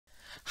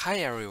Hi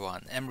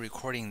everyone, I'm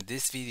recording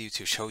this video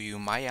to show you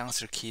my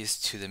answer keys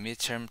to the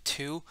midterm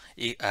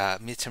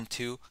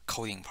 2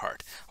 coding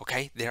part.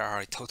 Okay, there are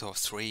a total of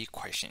 3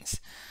 questions.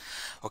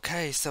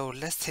 Okay, so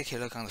let's take a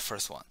look on the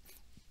first one.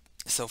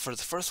 So for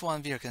the first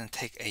one, we are going to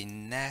take a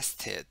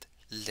nested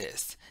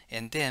list,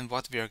 and then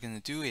what we are going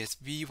to do is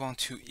we want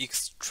to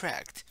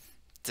extract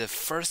the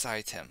first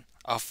item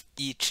of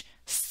each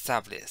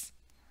sublist.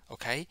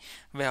 Okay,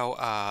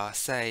 well,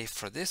 say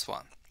for this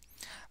one,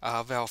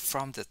 well,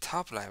 from the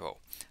top level,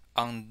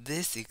 on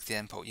this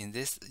example, in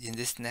this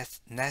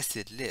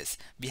nested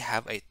list, we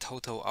have a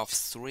total of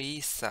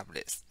 3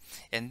 sublists.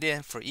 And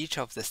then for each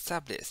of the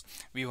sublists,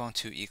 we want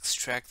to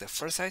extract the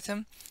first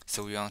item.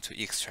 So we want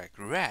to extract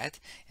red,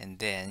 and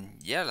then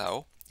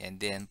yellow, and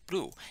then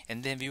blue.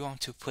 And then we want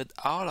to put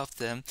all of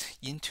them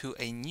into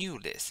a new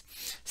list.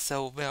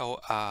 So,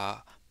 well,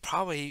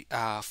 probably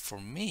for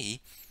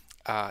me,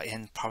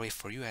 and probably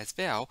for you as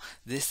well,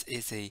 this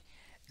is a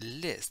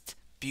list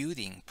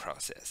building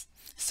process.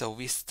 So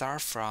we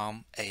start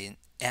from an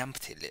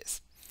empty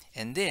list,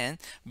 and then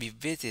we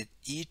visit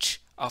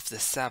each of the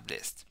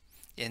sublists.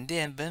 And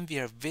then when we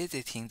are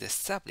visiting the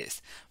sublist,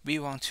 we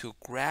want to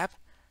grab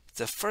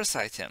the first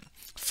item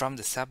from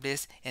the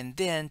sublist and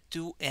then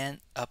do an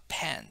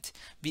append.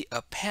 We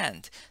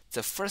append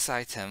the first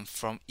item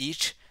from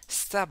each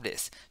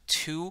sublist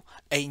to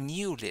a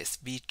new list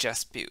we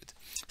just built.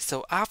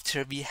 So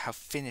after we have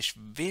finished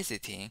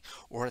visiting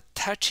or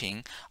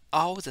touching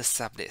all the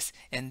sublists,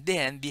 and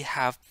then we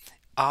have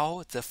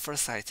all the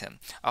first item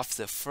of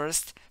the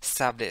first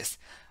sublist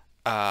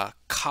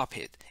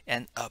copied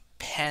and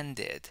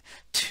appended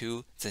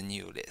to the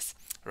new list,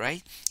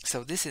 right?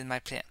 So this is my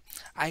plan.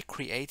 I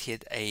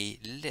created a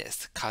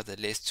list called the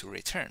list to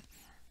return,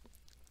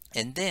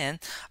 and then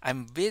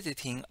I'm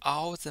visiting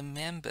all the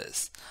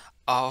members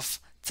of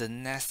the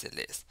nested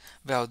list.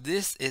 Well,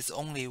 this is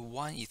only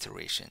one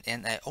iteration,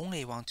 and I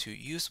only want to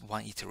use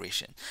one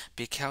iteration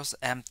because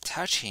I'm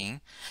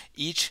touching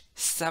each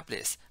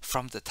sublist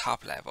from the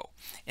top level.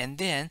 And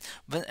then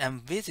when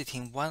I'm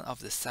visiting one of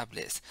the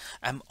sublists,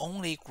 I'm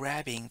only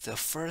grabbing the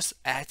first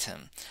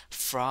atom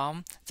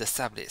from the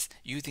sublist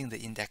using the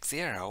index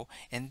 0,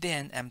 and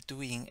then I'm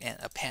doing an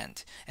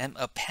append. I'm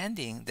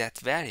appending that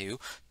value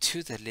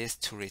to the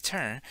list to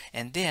return,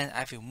 and then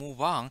I will move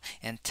on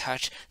and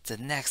touch the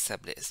next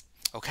sublist.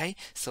 Okay,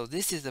 so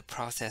this is the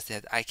process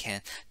that I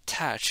can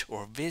touch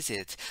or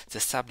visit the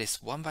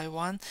sublist one by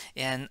one,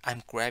 and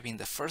I'm grabbing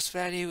the first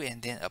value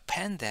and then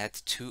append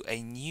that to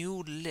a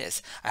new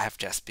list I have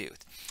just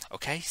built.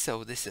 Okay,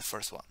 so this is the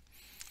first one.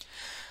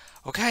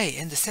 Okay,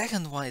 and the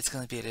second one is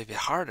going to be a little bit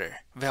harder.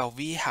 Well,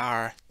 we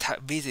are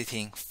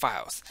visiting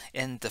files,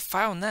 and the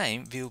file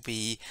name will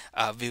be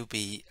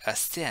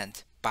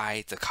sent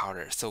by the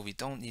caller, so we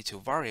don't need to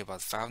worry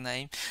about file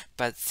name.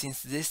 But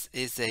since this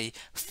is a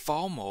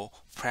formal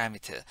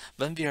parameter,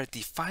 when we are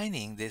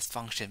defining this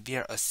function, we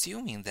are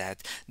assuming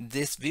that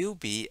this will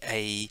be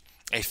a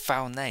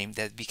file name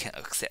that we can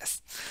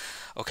access.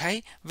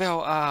 Okay,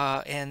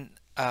 well,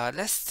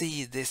 let's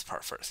see this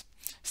part first.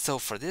 So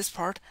for this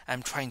part,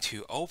 I'm trying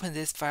to open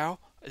this file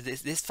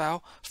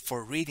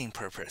for reading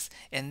purpose,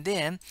 and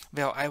then,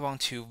 well, I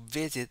want to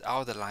visit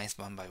all the lines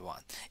one by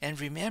one. And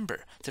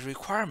remember, the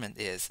requirement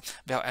is,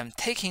 well, I'm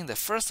taking the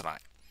first line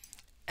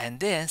and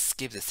then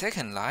skip the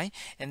second line,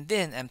 and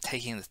then I'm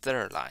taking the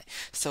third line.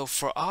 So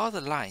for all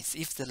the lines,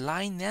 if the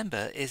line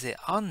number is an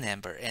odd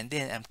number, and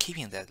then I'm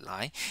keeping that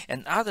line,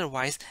 and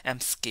otherwise I'm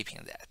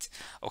skipping that.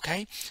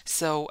 Okay,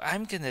 so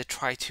I'm gonna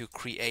try to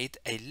create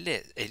a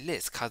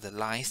list called the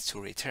lines to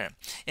return.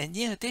 And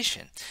in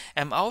addition,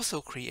 I'm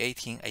also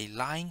creating a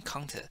line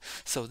counter.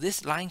 So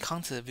this line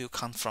counter will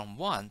count from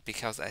 1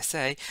 because I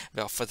say,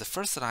 well, for the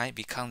first line,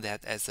 we count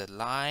that as a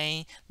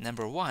line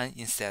number 1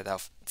 instead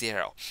of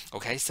 0.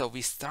 Okay, so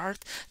we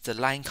start the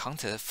line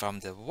counter from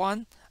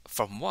 1,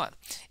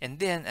 and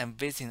then I'm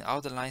visiting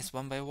all the lines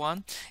one by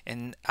one,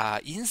 and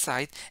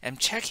inside I'm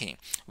checking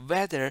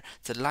whether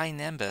the line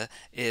number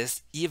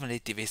is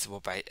evenly divisible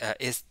by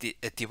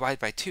divided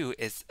by 2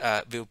 is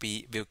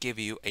will give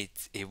you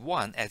a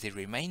 1 as a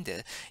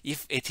remainder.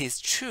 If it is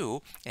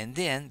true, and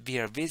then we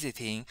are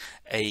visiting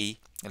a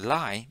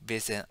line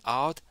with an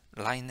odd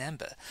line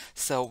number.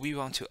 So we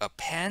want to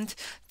append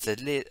the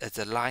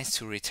lines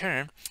to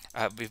return.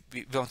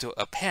 We want to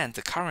append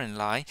the current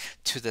line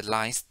to the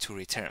lines to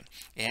return,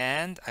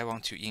 and I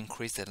want to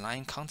increase the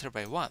line counter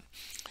by 1.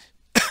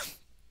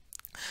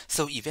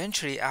 So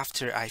eventually,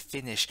 after I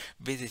finish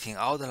visiting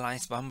all the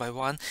lines one by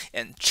one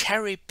and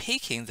cherry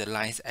picking the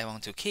lines I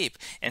want to keep,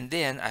 and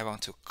then I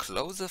want to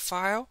close the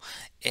file,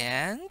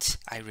 and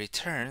I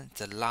return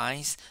the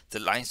lines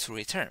to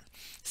return.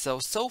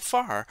 So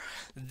far,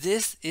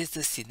 this is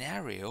the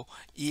scenario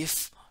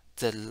if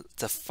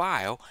the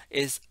file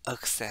is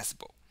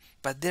accessible.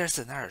 But there's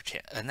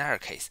another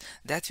case.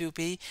 That will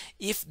be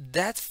if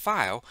that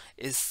file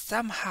is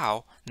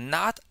somehow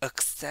not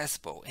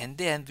accessible, and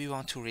then we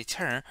want to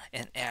return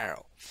an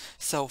error.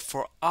 So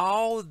for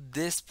all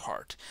this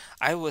part,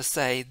 I would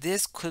say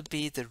this could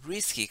be the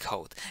risky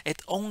code.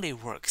 It only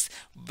works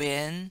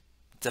when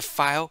the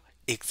file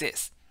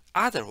exists.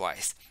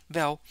 Otherwise,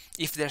 well,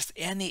 if there's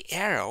any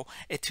error,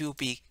 it will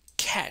be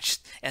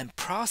catched and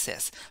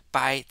processed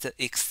by the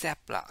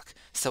except block.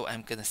 So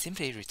I'm going to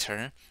simply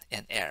return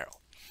an error.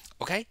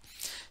 Okay,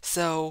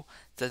 so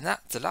the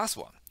last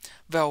one,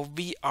 well,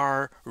 we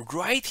are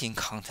writing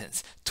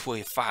contents to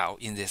a file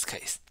in this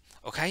case.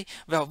 Okay,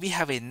 well, we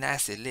have a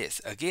nested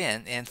list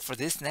again, and for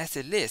this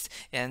nested list,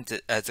 and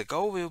the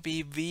goal will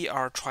be we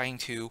are trying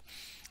to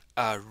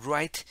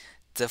write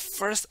the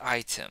first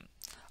item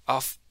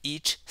of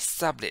each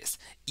sublist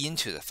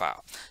into the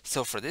file.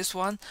 So for this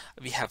one,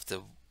 we have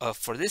the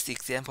for this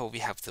example, we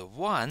have the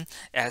 1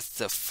 as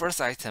the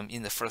first item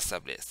in the first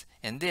sublist,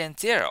 and then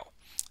 0,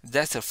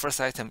 that's the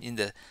first item in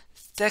the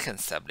second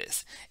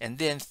sublist, and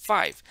then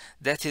 5,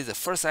 that is the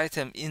first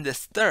item in the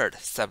third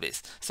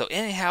sublist. So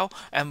anyhow,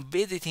 I'm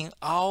visiting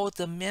all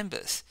the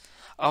members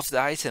of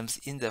the items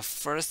in the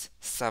first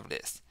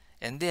sublist,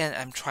 and then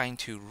I'm trying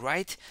to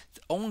write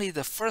only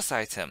the first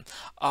item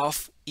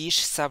of each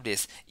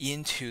sublist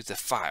into the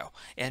file.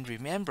 And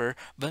remember,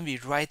 when we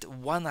write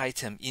one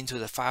item into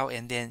the file,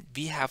 and then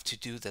we have to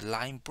do the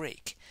line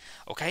break.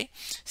 Okay,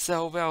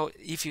 so well,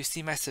 if you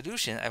see my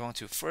solution, I want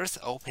to first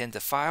open the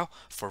file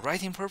for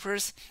writing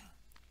purpose,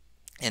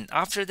 and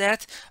after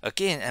that,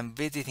 again, I'm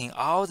visiting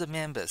all the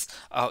members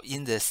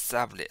in the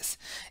sublist,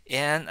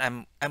 and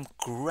I'm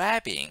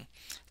grabbing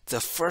the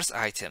first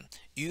item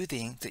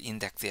using the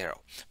index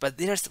 0. But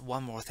there's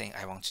one more thing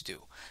I want to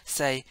do.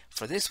 Say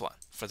for this one,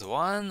 for the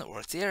 1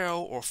 or 0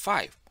 or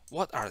 5,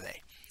 what are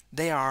they?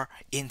 They are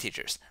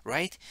integers,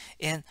 right?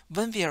 And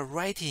when we are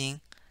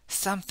writing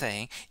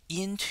something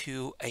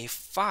into a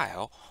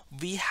file,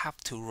 we have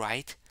to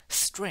write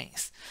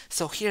strings.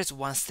 So here's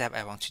one step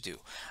I want to do.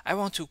 I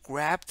want to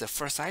grab the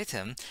first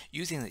item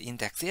using the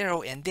index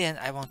 0, and then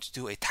I want to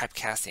do a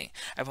typecasting.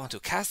 I want to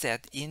cast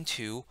that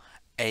into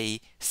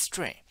a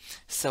string.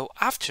 So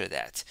after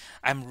that,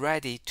 I'm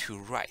ready to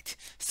write.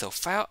 So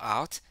file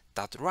out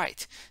dot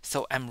write.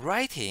 So I'm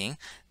writing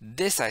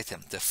this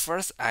item, the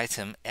first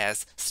item,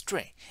 as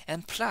string,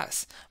 and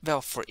plus,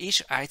 well, for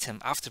each item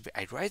after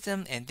I write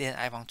them, and then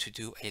I want to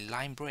do a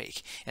line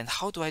break. And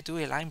how do I do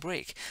a line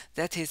break?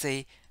 That is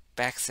a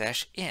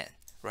 \n,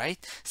 right?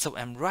 So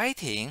I'm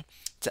writing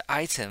the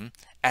item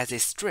as a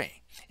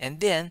string, and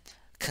then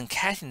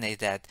concatenate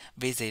that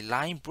with a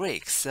line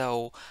break.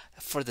 So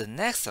for the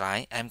next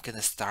line, I'm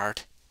gonna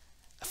start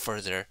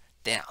further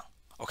down.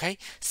 Okay,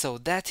 so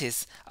that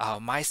is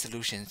my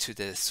solution to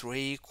the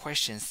 3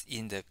 questions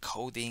in the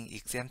coding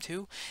exam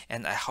 2,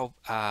 and I hope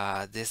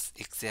this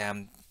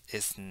exam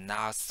is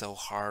not so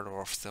hard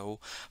or so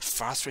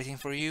frustrating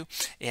for you.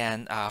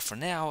 And for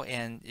now,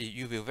 and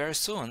you will very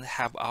soon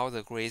have all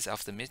the grades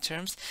of the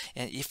midterms.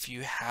 And if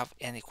you have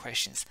any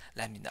questions,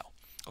 let me know.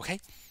 Okay,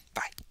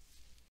 bye.